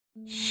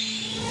He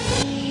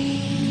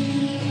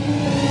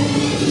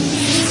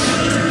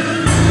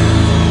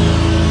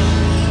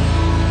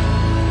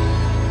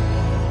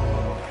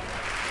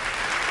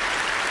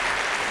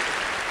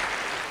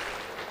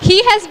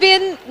has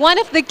been one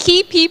of the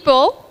key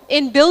people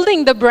in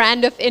building the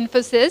brand of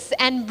Infosys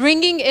and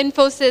bringing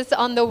Infosys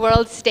on the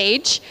world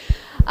stage.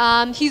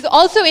 He's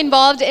also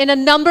involved in a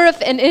number of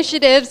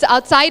initiatives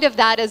outside of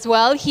that as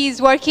well.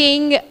 He's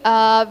working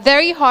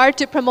very hard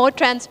to promote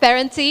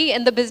transparency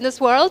in the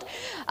business world.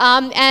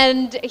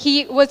 And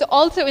he was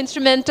also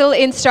instrumental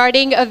in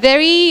starting a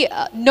very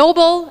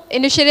noble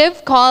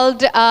initiative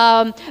called,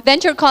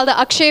 venture called the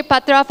Akshaya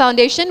Patra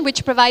Foundation,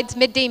 which provides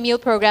midday meal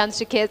programs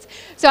to kids.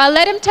 So I'll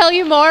let him tell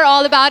you more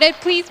all about it.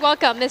 Please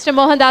welcome Mr.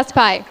 Mohandas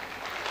Pai.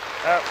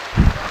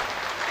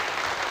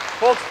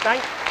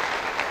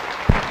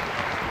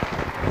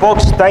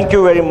 Folks, thank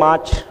you very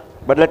much,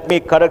 but let me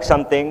correct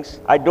some things.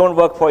 I don't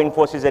work for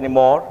Infosys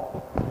anymore.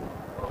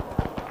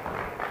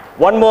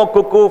 One more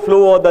cuckoo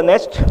flew over the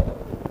nest.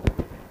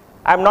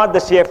 I'm not the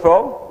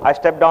CFO. I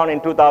stepped down in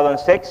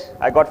 2006.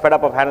 I got fed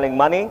up of handling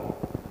money.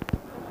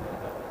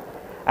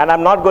 And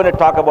I'm not going to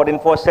talk about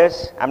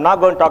Infosys. I'm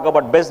not going to talk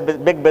about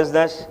big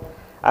business.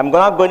 I'm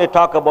not going to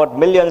talk about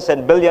millions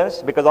and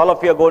billions, because all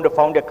of you are going to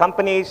found your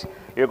companies.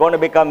 You're going to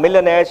become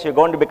millionaires. You're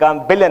going to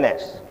become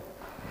billionaires.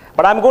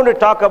 But I'm going to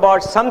talk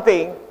about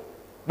something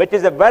which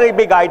is a very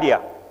big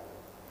idea.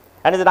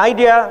 And it's an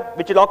idea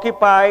which will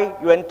occupy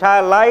your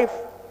entire life,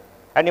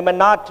 and you may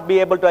not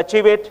be able to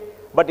achieve it,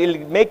 but it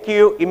will make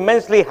you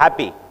immensely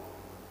happy.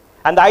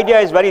 And the idea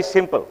is very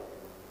simple.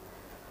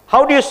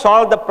 How do you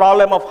solve the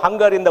problem of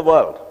hunger in the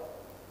world?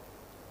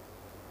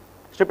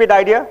 Stupid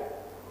idea?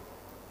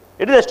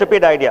 It is a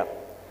stupid idea.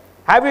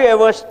 Have you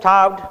ever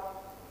starved?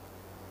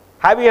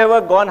 Have you ever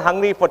gone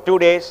hungry for 2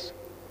 days?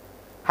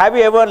 Have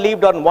you ever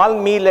lived on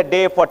one meal a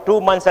day for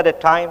 2 months at a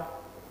time?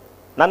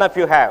 None of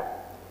you have.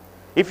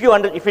 If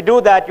you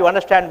do that, you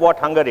understand what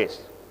hunger is.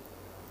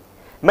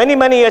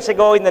 Many years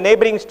ago, in the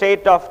neighboring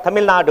state of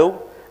Tamil Nadu,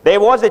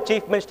 there was a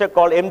chief minister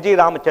called M.G.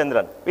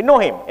 Ramachandran. We know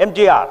him,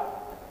 MGR.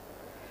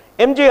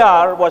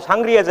 MGR was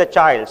hungry as a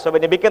child, so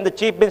when he became the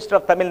chief minister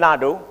of Tamil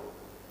Nadu,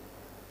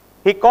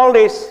 he called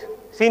his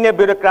senior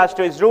bureaucrats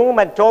to his room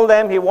and told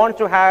them he wants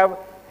to have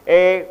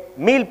a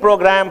meal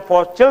program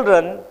for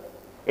children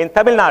in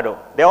Tamil Nadu.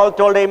 They all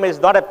told him it's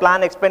not a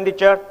planned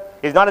expenditure,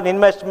 it's not an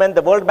investment,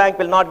 the World Bank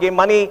will not give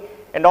money,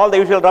 and all the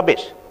usual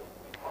rubbish.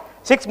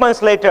 6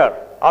 months later,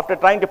 after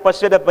trying to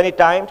persuade them many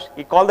times,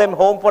 he called them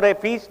home for a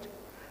feast,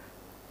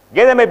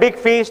 gave them a big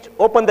feast,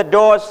 opened the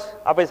doors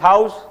of his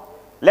house,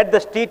 let the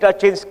street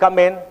urchins come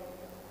in,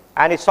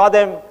 and he saw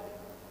them,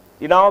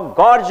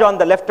 gorge on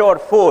the leftover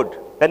food.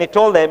 Then he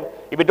told them,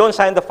 if you don't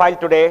sign the file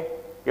today,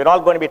 you're all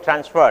going to be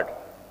transferred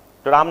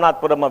to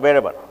Ramnathpuram or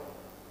wherever.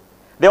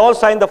 They all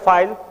signed the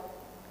file,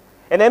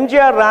 and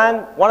MGR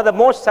ran one of the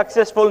most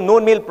successful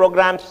noon meal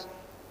programs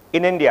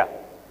in India.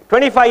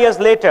 25 years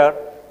later,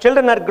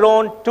 children had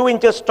grown 2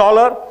 inches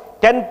taller,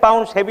 10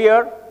 pounds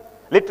heavier,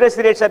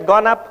 literacy rates had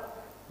gone up,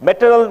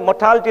 maternal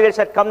mortality rates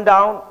had come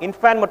down,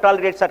 infant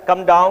mortality rates had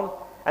come down,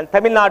 and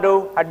Tamil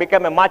Nadu had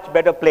become a much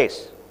better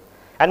place.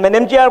 And when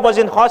MGR was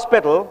in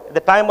hospital at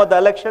the time of the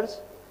elections,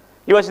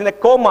 he was in a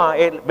coma,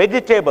 a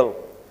vegetable.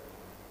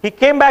 He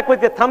came back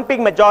with a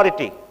thumping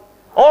majority.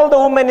 All the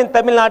women in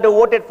Tamil Nadu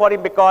voted for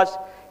him because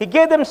he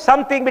gave them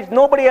something which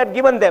nobody had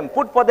given them,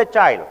 food for the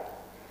child.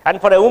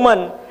 And for a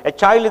woman, a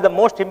child is the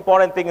most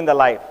important thing in the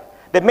life.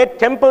 They made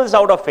temples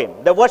out of him.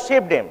 They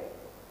worshipped him.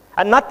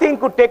 And nothing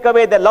could take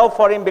away their love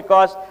for him,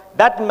 because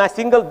that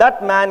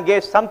man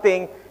gave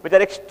something which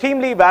are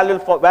extremely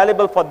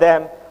valuable for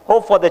them,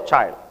 hope for the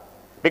child,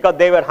 because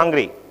they were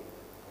hungry.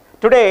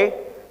 Today,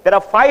 there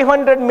are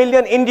 500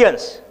 million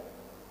Indians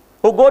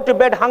who go to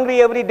bed hungry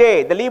every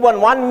day. They live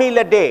on one meal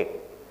a day.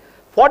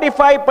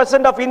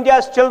 45% of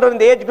India's children in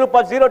the age group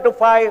of 0 to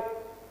 5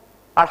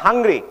 are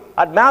hungry,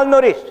 are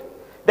malnourished.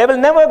 They will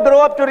never grow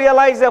up to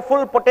realize their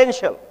full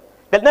potential.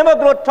 They'll never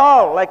grow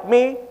tall like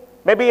me,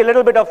 maybe a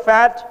little bit of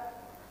fat.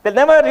 They'll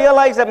never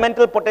realize their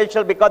mental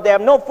potential because they have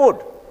no food.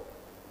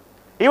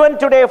 Even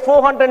today,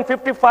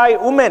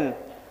 455 women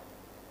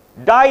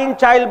die in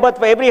childbirth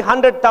for every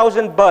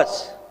 100,000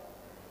 births.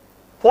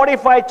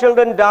 45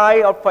 children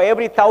die for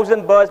every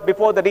 1,000 births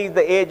before they reach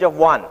the age of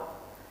 1.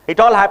 It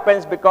all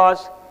happens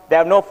because they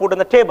have no food on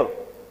the table.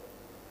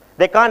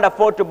 They can't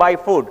afford to buy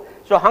food.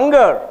 So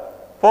hunger,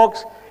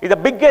 folks, is the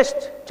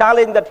biggest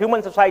challenge that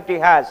human society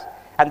has.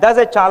 And that's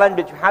a challenge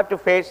which we have to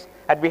face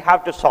and we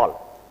have to solve.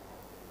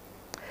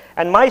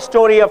 And my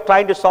story of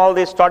trying to solve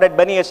this started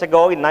many years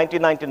ago in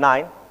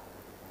 1999.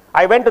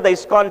 I went to the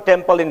ISKCON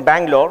temple in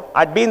Bangalore.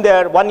 I'd been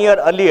there 1 year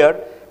earlier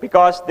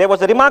because there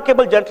was a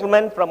remarkable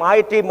gentleman from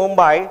IIT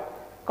Mumbai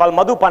called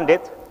Madhu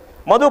Pandit.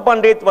 Madhu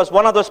Pandit was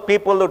one of those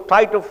people who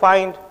tried to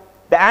find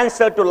the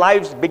answer to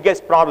life's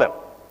biggest problem.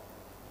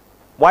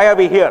 Why are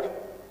we here?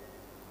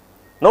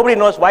 Nobody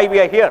knows why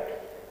we are here.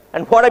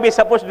 And what are we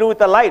supposed to do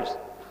with our lives?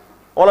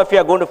 All of you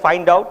are going to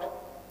find out,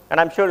 and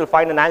I'm sure you'll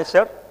find an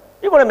answer.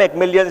 You're going to make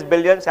millions,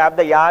 billions, have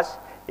the yachts,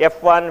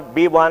 F1,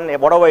 B1,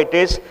 whatever it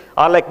is,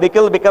 or like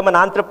Nikhil, become an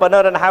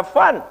entrepreneur and have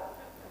fun.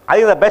 I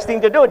think the best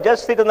thing to do,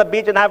 just sit on the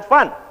beach and have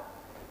fun.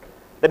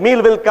 The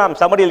meal will come.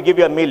 Somebody will give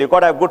you a meal. You've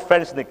got to have good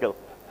friends, Nikhil.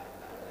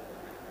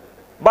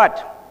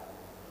 But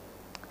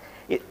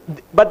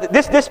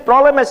this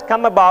problem has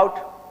come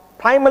about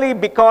primarily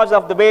because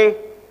of the way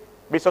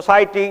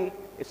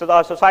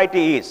our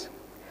society is.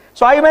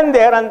 So I went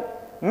there and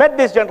met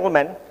this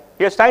gentleman.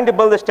 He was trying to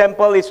build this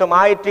temple. He's from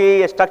IT,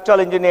 a structural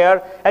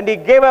engineer, and he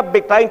gave up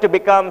trying to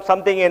become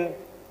something in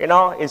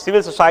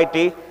civil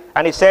society.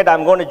 And he said,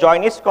 I'm going to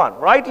join ISKCON.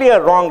 Rightly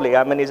or wrongly,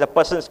 I mean, it's a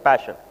person's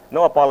passion.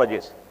 No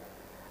apologies.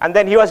 And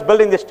then he was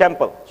building this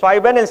temple. So I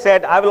went and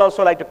said, I will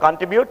also like to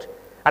contribute,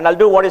 and I'll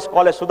do what is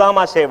called a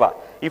Sudama Seva.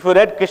 If you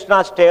read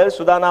Krishna's tales,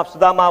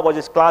 Sudama was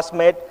his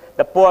classmate,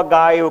 the poor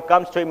guy who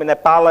comes to him in a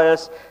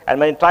palace, and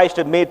when he tries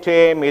to meet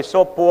him, he's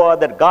so poor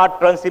that God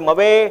turns him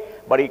away,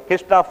 but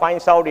Krishna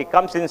finds out, he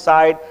comes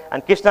inside,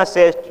 and Krishna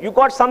says, you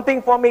got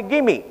something for me,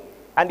 give me.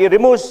 And he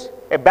removes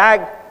a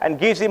bag and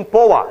gives him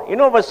pova. You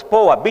know what's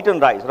pova, beaten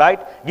rice, right?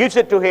 Gives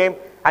it to him,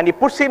 and he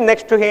puts him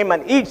next to him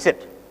and eats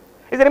it.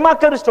 It's a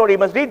remarkable story. You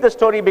must read the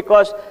story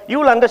because you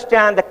will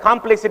understand the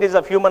complexities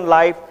of human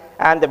life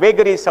and the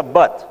vagaries of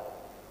birth.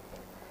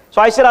 So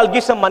I said, I'll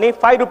give some money,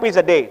 5 rupees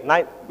a day.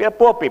 We are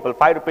poor people,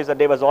 5 rupees a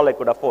day was all I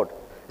could afford.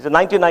 It's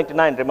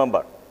 1999,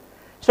 remember.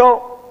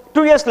 So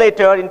 2 years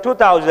later, in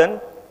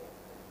 2000,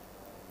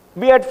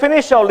 we had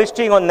finished our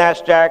listing on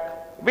NASDAQ.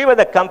 We were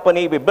the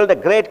company, we built a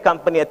great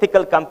company,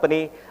 ethical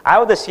company. I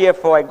was the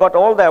CFO, I got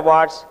all the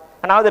awards,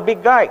 and I was the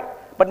big guy.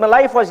 But my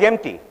life was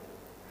empty.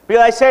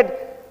 Because I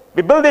said,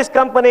 we built this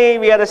company,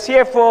 we had a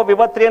CFO, we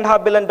worth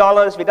 $3.5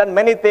 billion, we done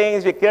many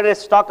things, we created a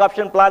stock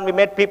option plan, we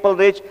made people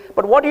rich.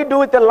 But what do you do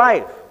with your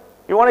life?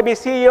 You want to be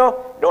CEO?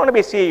 You don't want to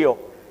be CEO.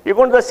 You're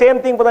going to do the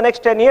same thing for the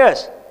next 10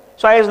 years.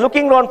 So I was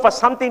looking around for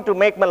something to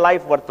make my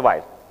life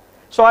worthwhile.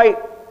 So I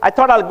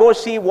thought I'll go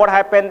see what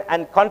happened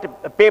and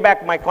pay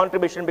back my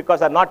contribution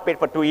because I've not paid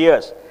for 2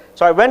 years.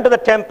 So I went to the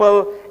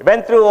temple,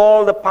 went through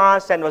all the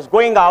paths and was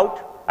going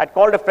out. I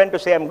called a friend to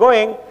say I'm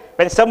going.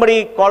 When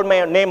somebody called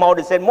my name out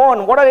and said,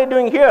 Mohan, what are you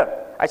doing here?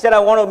 I said, I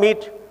want to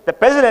meet the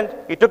president.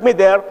 He took me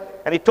there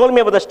and he told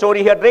me about the story.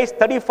 He had raised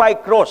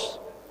 35 crores.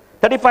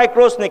 35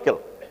 crores,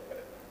 Nikhil,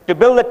 to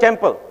build the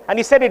temple. And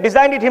he said he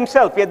designed it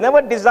himself. He had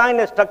never designed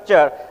a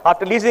structure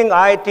after leaving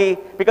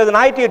IIT, because in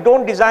IIT you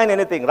don't design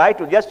anything, right?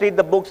 You just read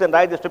the books and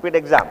write the stupid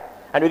exam.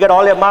 And you get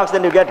all your marks,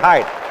 then you get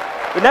hired.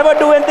 You never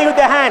do anything with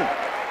your hand.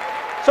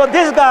 So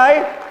this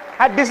guy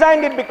had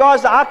designed it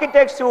because the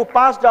architects who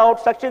passed out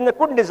structure, they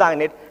couldn't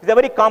design it. It's a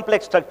very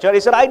complex structure. He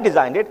said, I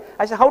designed it.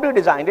 I said, how do you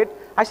design it?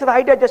 I said, the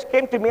idea just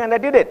came to me and I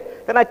did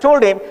it. Then I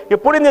told him, you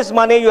put in this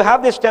money, you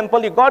have this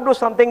temple, you got to do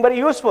something very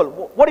useful.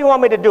 What do you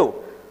want me to do?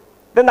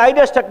 Then the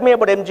idea struck me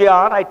about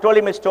MGR. I told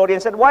him his story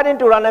and said, why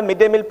didn't you run a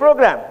midday meal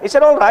program? He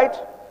said, all right,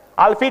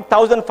 I'll feed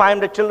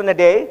 1,500 children a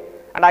day.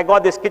 And I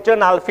got this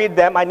kitchen, I'll feed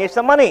them. I need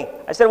some money.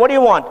 I said, what do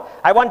you want?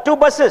 I want 2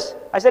 buses.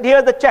 I said,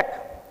 here's the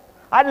check.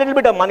 I had a little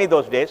bit of money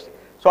those days.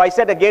 So I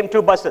said, again,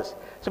 2 buses.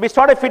 So we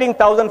started feeding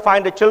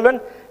 1,500 children,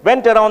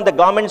 went around the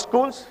government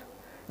schools.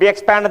 We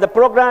expanded the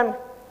program,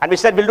 and we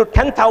said, we'll do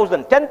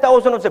 10,000.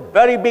 10,000 was a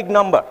very big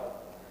number.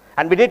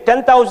 And we did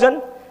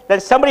 10,000.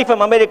 Then somebody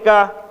from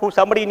America,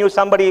 somebody knew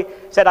somebody,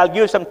 said, I'll give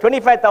you some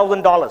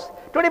 $25,000.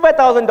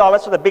 $25,000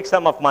 was a big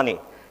sum of money.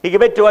 He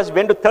gave it to us, we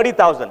went to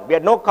 30,000. We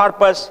had no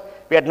corpus,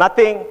 we had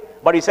nothing,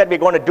 but he said, we're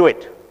going to do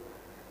it.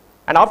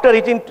 And after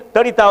reaching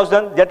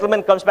 30,000,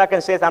 gentleman comes back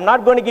and says, I'm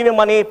not going to give you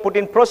money, put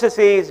in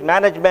processes,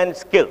 management,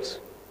 skills.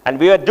 And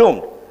we were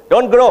doomed.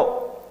 Don't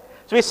grow.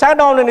 So we sat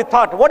down and we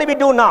thought, what do we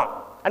do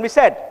now? And we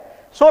said,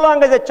 so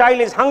long as a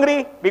child is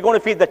hungry, we're going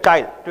to feed the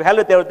child. To hell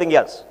with everything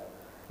else.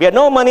 We had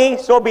no money,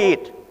 so be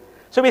it.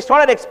 So we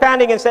started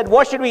expanding and said,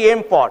 what should we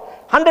aim for?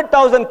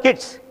 100,000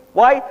 kids.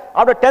 Why?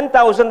 Out of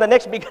 10,000, the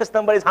next biggest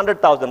number is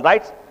 100,000,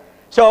 right?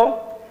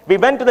 So we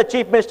went to the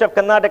Chief Minister of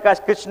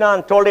Karnataka, Krishna,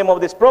 and told him of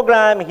this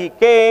program. He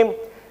came.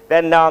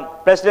 Then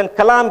President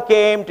Kalam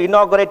came to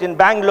inaugurate in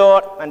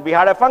Bangalore, and we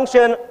had a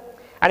function.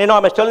 And I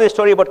must tell you the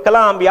story about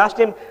Kalam. We asked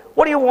him,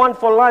 what do you want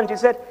for lunch? He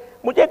said,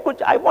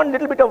 I want a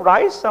little bit of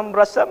rice, some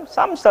rasam,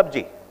 some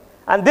sabji.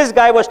 And this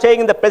guy was staying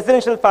in the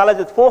presidential palace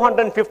with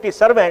 450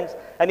 servants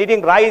and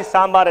eating rice,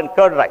 sambar, and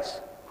curd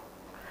rice.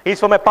 He's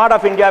from a part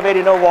of India where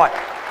you know what.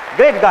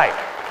 Great guy.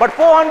 But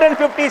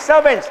 450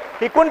 servants,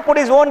 he couldn't put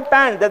his own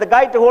pant. There's a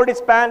guy to hold his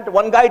pant,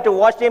 one guy to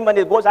wash him when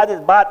he goes out his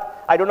bath.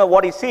 I don't know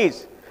what he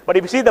sees. But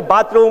if you see the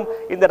bathroom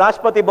in the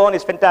Rashtrapati Bhavan,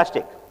 it's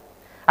fantastic.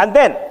 And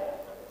then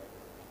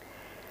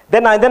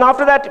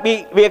after that,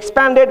 we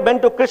expanded,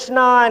 went to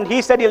Krishna, and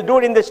he said he'll do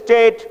it in the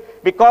state.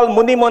 We called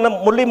Murli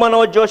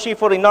Manoj Joshi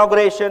for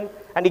inauguration,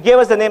 and he gave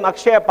us the name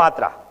Akshaya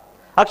Patra.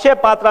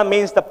 Akshaya Patra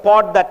means the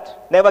pot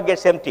that never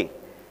gets empty.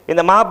 In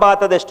the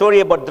Mahabharata, the story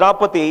about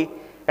Draupadi,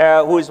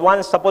 who is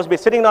once supposed to be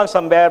sitting down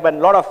somewhere when a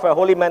lot of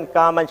holy men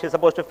come and she's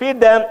supposed to feed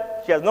them.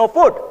 She has no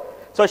food.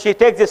 So she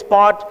takes this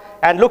pot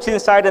and looks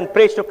inside and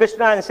prays to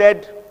Krishna and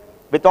said,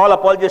 with all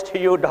apologies to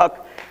you,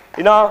 Doc,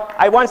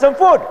 I want some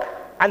food.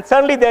 And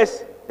suddenly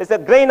there's there's a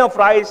grain of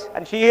rice,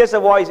 and she hears a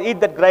voice, eat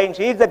that grain.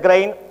 She eats the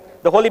grain.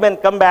 The holy men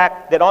come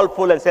back, they're all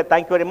full and say,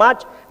 thank you very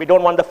much, we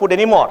don't want the food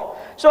anymore.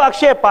 So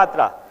Akshaya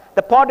Patra,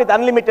 the pot with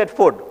unlimited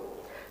food.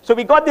 So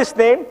we got this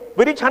name,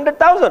 we reached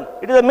 100,000.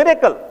 It is a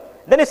miracle.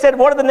 Then he said,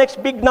 what is the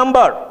next big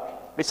number?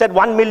 We said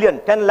 1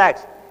 million, 10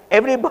 lakhs.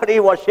 Everybody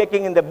was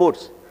shaking in their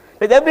boots.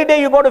 Because every day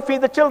you got to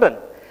feed the children.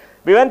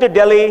 We went to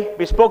Delhi,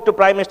 we spoke to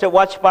Prime Minister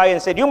Vajpayee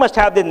and said, you must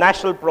have the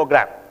national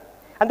program.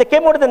 And they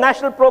came out with the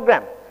national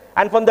program.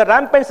 And from the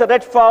ramparts of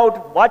Red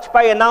Fort,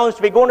 Vajpayee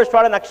announced, we're going to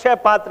start an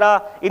Akshaya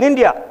Patra in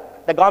India.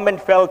 The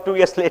government fell 2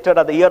 years later,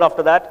 or the year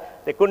after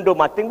that. They couldn't do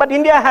much. But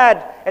India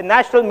had a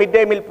national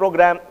midday meal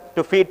program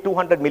to feed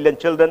 200 million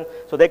children,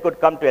 so they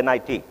could come to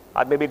NIT,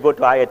 or maybe go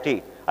to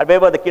IIT, or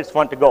wherever the kids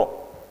want to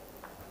go.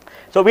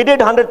 So we did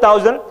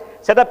 100,000,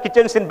 set up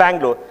kitchens in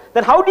Bangalore.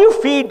 Then how do you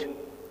feed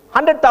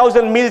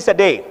 100,000 meals a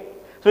day?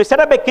 So we set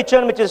up a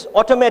kitchen which is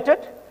automated,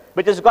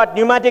 which has got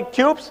pneumatic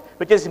tubes,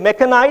 which is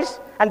mechanized,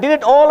 and did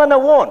it all on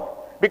our own.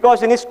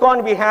 Because in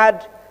ISKCON we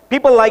had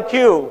people like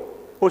you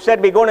who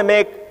said we're going to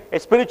make a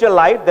spiritual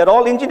life. They're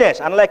all engineers,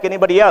 unlike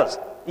anybody else.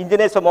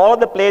 Engineers from all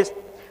over the place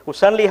who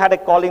suddenly had a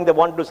calling, they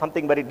want to do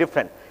something very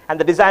different. And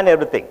they design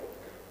everything.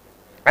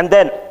 And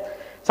then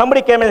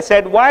somebody came and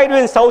said, why do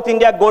you in South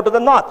India go to the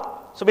north?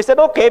 So we said,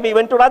 okay, we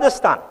went to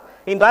Rajasthan.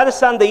 In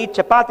Rajasthan, they eat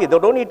chapati, they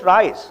don't eat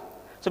rice.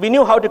 So we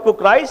knew how to cook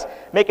rice,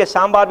 make a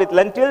sambar with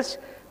lentils,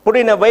 put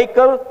it in a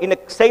vehicle, in a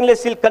stainless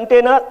steel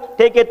container,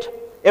 take it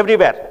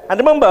everywhere. And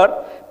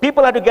remember,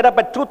 people had to get up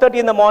at 2:30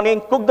 in the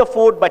morning, cook the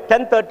food, by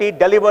 10:30,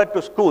 delivered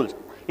to schools.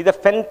 It's a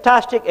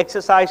fantastic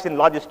exercise in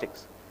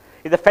logistics.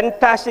 It's a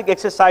fantastic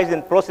exercise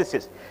in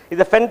processes.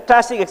 It's a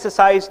fantastic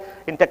exercise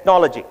in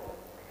technology.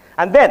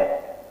 And then,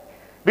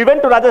 we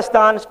went to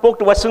Rajasthan, spoke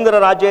to Vasundhara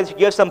Rajesh,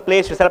 gave some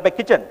place to set up a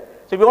kitchen.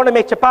 So we want to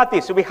make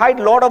chapatis. So we hired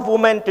a lot of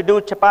women to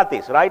do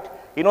chapatis, right?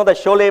 You know the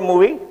Sholay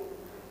movie?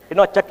 You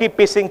know, Chakki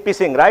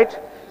pissing, right?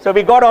 So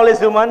we got all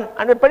these women,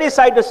 and we're pretty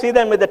excited to see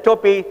them with the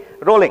topi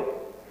rolling.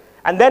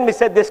 And then we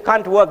said, this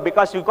can't work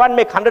because you can't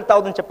make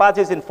 100,000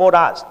 chapatis in 4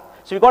 hours.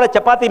 So we got a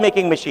chapati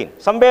making machine,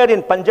 somewhere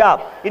in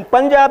Punjab. In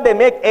Punjab, they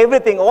make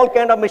everything, all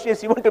kind of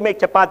machines even to make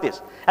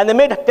chapatis. And they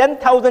made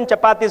 10,000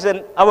 chapatis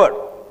an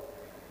hour.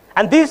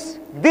 And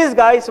these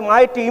guys from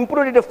IT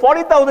improved it to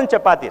 40,000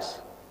 chapatis.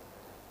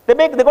 They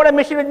got a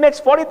machine which makes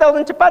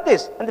 40,000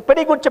 chapatis, and they're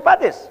pretty good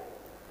chapatis.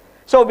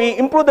 So we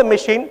improved the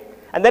machine,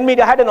 and then we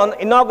had an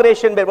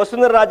inauguration where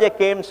Vasundhara Raje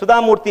came, Sudha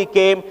Murthy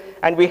came,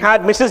 and we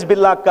had Mrs.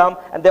 Birla come,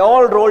 and they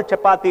all rolled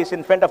chapatis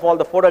in front of all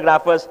the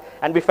photographers,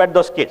 and we fed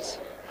those kids.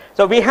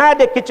 So we had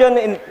a kitchen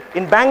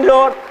in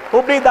Bangalore,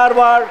 Hubli,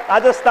 Dharwad,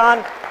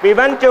 Rajasthan. We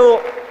went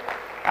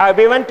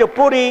to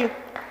Puri,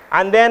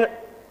 and then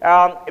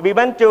we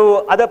went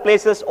to other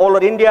places all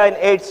over India in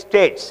 8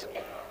 states.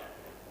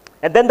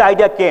 And then the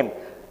idea came,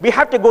 we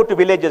have to go to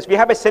villages. We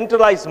have a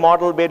centralized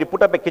model where we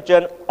put up a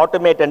kitchen,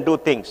 automate and do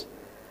things.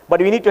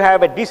 But we need to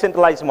have a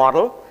decentralized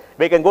model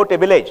where we can go to a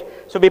village.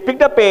 So we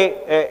picked up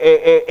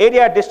a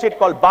area district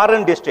called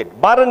Baran district.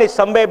 Baran is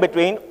somewhere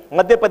between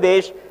Madhya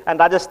Pradesh and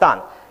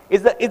Rajasthan.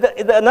 Is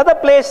another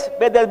place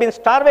where there has been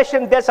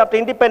starvation deaths after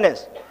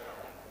independence.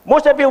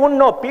 Most of you wouldn't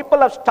know, people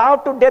have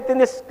starved to death in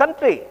this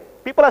country.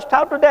 People are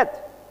starved to death.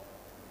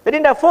 They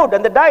didn't have food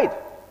and they died.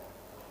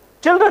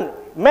 Children,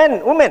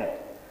 men, women.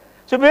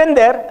 So we went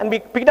there and we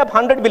picked up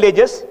 100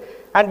 villages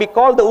and we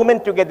called the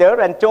women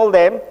together and told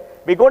them,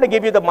 we're going to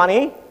give you the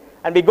money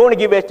and we're going to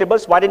give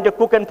vegetables, why don't you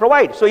cook and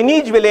provide? So in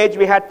each village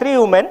we had 3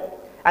 women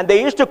and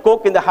they used to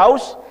cook in the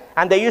house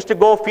and they used to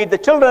go feed the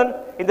children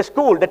in the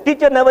school. The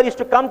teacher never used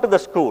to come to the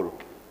school.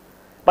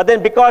 But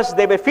then because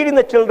they were feeding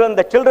the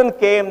children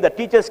came, the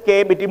teachers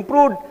came, it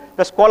improved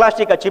the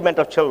scholastic achievement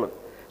of children.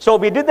 So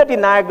we did that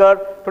in Niagara.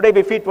 Today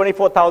we feed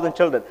 24,000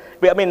 children.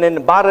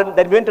 in Baran.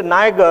 Then we went to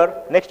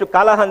Niagara, next to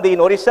Kalahandi in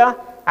Orissa,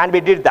 and we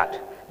did that.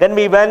 Then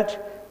we went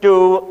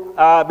to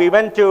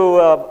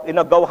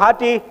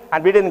Guwahati,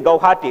 and we did in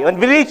Guwahati. And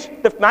we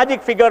reached the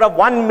magic figure of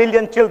 1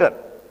 million children.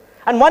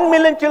 And 1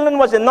 million children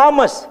was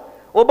enormous.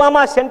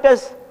 Obama sent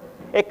us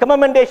a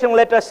commendation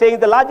letter saying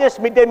the largest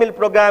midday meal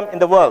program in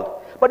the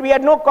world. But we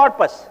had no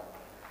corpus.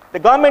 The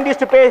government used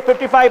to pay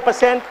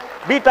 55%.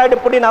 We tried to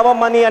put in our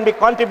money and we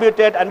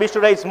contributed and we used to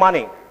raise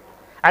money.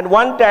 And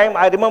one time,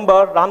 I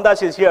remember,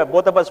 Ramdas is here,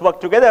 both of us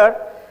worked together.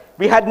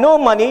 We had no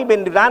money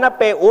when we ran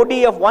up a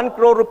OD of 1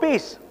 crore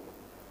rupees.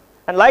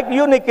 And like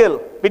you, Nikhil,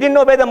 we didn't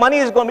know where the money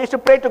is going. We used to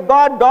pray to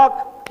God,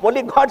 Doc.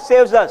 Only God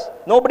saves us.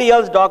 Nobody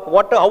else, Doc,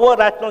 however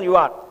rational you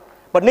are.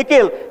 But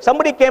Nikhil,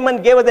 somebody came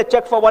and gave us a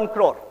check for 1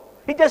 crore.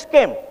 He just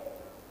came.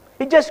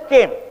 He just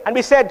came. And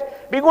we said,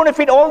 we're going to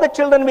feed all the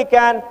children we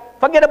can.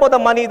 Forget about the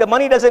money. The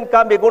money doesn't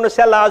come. We're going to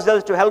sell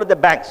ourselves to hell with the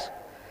banks.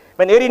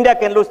 When Air India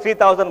can lose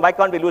 3,000, why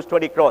can't we lose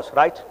 20 crores,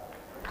 right?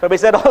 So we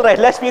said, all right,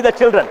 let's feed the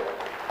children.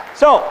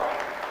 So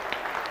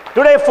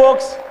today,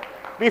 folks,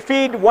 we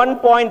feed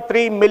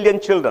 1.3 million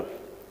children.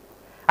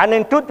 And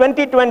in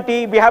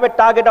 2020, we have a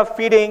target of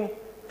feeding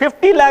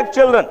 50 lakh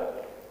children.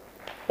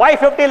 Why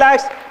 50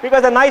 lakhs?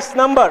 Because a nice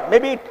number,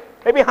 maybe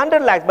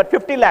 100 lakhs, but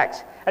 50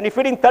 lakhs. And you're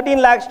feeding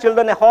 13 lakhs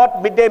children a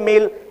hot midday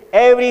meal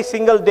every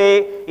single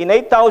day in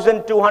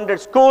 8,200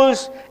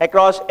 schools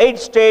across 8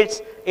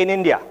 states in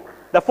India.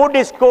 The food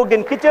is cooked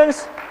in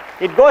kitchens,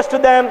 it goes to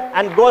them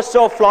and goes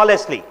so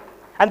flawlessly.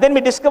 And then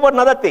we discovered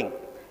another thing.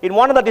 In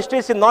one of the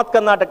districts in North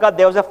Karnataka,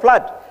 there was a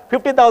flood.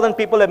 50,000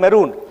 people were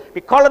marooned.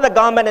 We called up the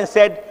government and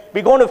said,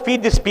 we're going to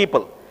feed these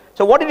people.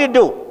 So what did we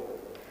do?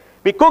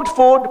 We cooked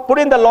food, put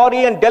in the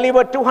lorry and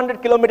delivered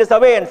 200 kilometers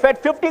away and fed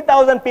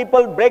 50,000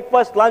 people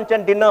breakfast, lunch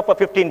and dinner for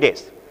 15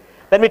 days.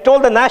 Then we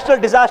told the National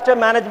Disaster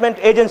Management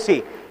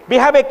Agency, we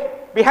have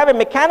a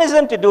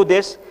mechanism to do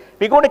this.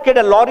 We're going to create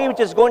a lorry which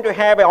is going to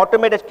have an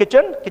automated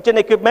kitchen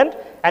equipment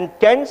and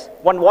tents,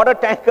 one water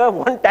tanker,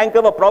 one tanker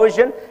of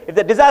provision. If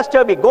the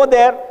disaster, we go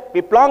there,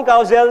 we plonk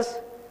ourselves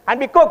and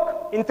we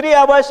cook. In 3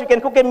 hours, you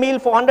can cook a meal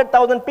for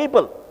 100,000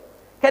 people.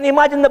 Can you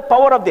imagine the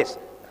power of this?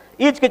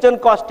 Each kitchen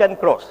costs 10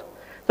 crores.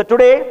 So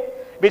today,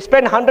 we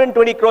spend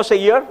 120 crores a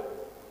year.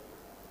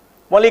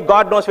 Only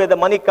God knows where the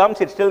money comes,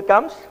 it still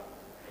comes.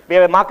 We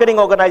have a marketing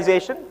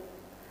organization.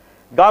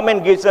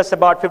 Government gives us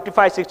about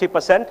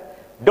 55-60%.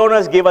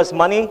 Donors give us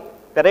money.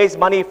 They raise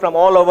money from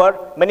all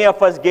over. Many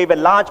of us gave a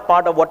large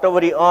part of whatever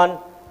we earn.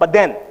 But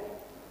then,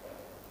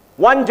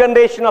 one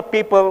generation of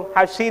people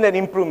have seen an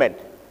improvement.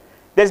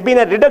 There's been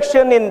a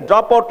reduction in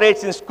dropout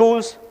rates in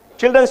schools.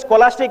 Children's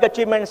scholastic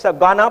achievements have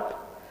gone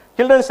up.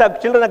 Children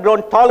have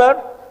grown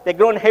taller. They've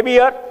grown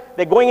heavier.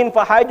 They're going in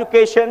for higher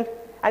education.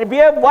 And we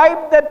have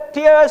wiped the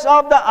tears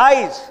of the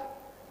eyes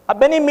of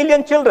many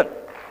million children.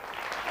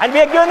 And we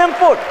have given them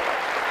food.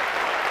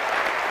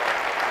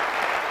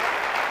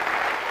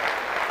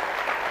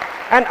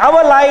 And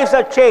our lives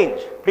have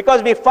changed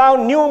because we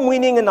found new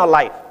meaning in our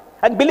life.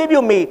 And believe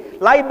you me,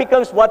 life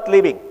becomes worth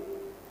living.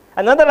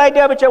 Another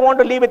idea which I want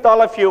to leave with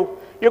all of you,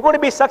 you're going to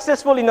be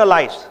successful in your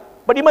lives.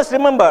 But you must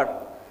remember,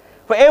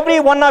 for every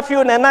one of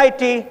you in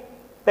NIT,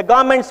 the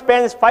government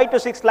spends 5 to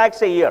 6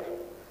 lakhs a year.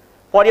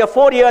 For your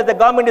 4 years, the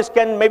government is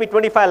spending maybe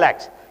 25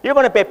 lakhs. You're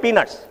going to pay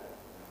peanuts.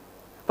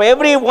 For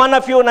every one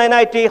of you in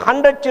NIT,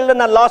 100 children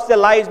have lost their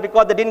lives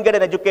because they didn't get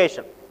an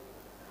education.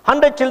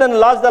 100 children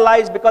lost their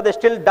lives because they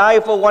still die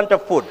for want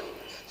of food.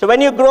 So when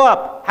you grow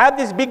up, have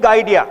this big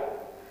idea.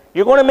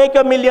 You're going to make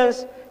your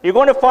millions. You're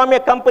going to form your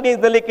company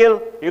in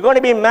Nilikil. You're going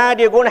to be mad.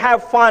 You're going to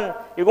have fun.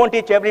 You're going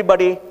to teach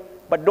everybody.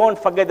 But don't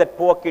forget that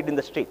poor kid in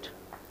the street.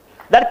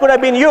 That could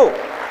have been you.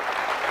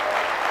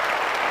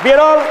 We are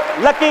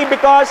all lucky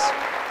because,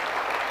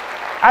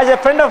 as a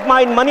friend of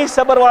mine, Manish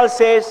Sabharwal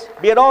says,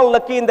 we are all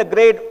lucky in the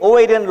great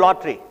ovarian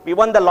lottery. We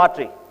won the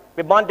lottery.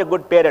 We born to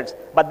good parents.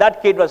 But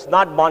that kid was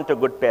not born to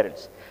good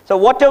parents. So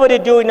whatever you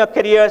do in your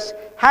careers,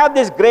 have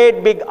this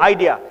great big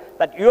idea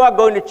that you are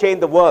going to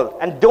change the world.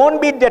 And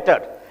don't be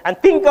deterred. And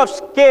think of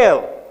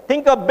scale.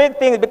 Think of big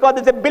things because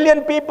there's 1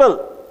 billion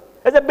people.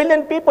 There's 1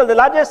 billion people, the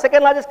largest,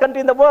 second largest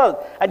country in the world.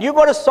 And you've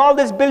got to solve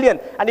this billion.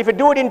 And if you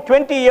do it in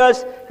 20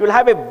 years, you'll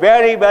have a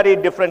very, very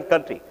different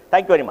country.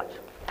 Thank you very much.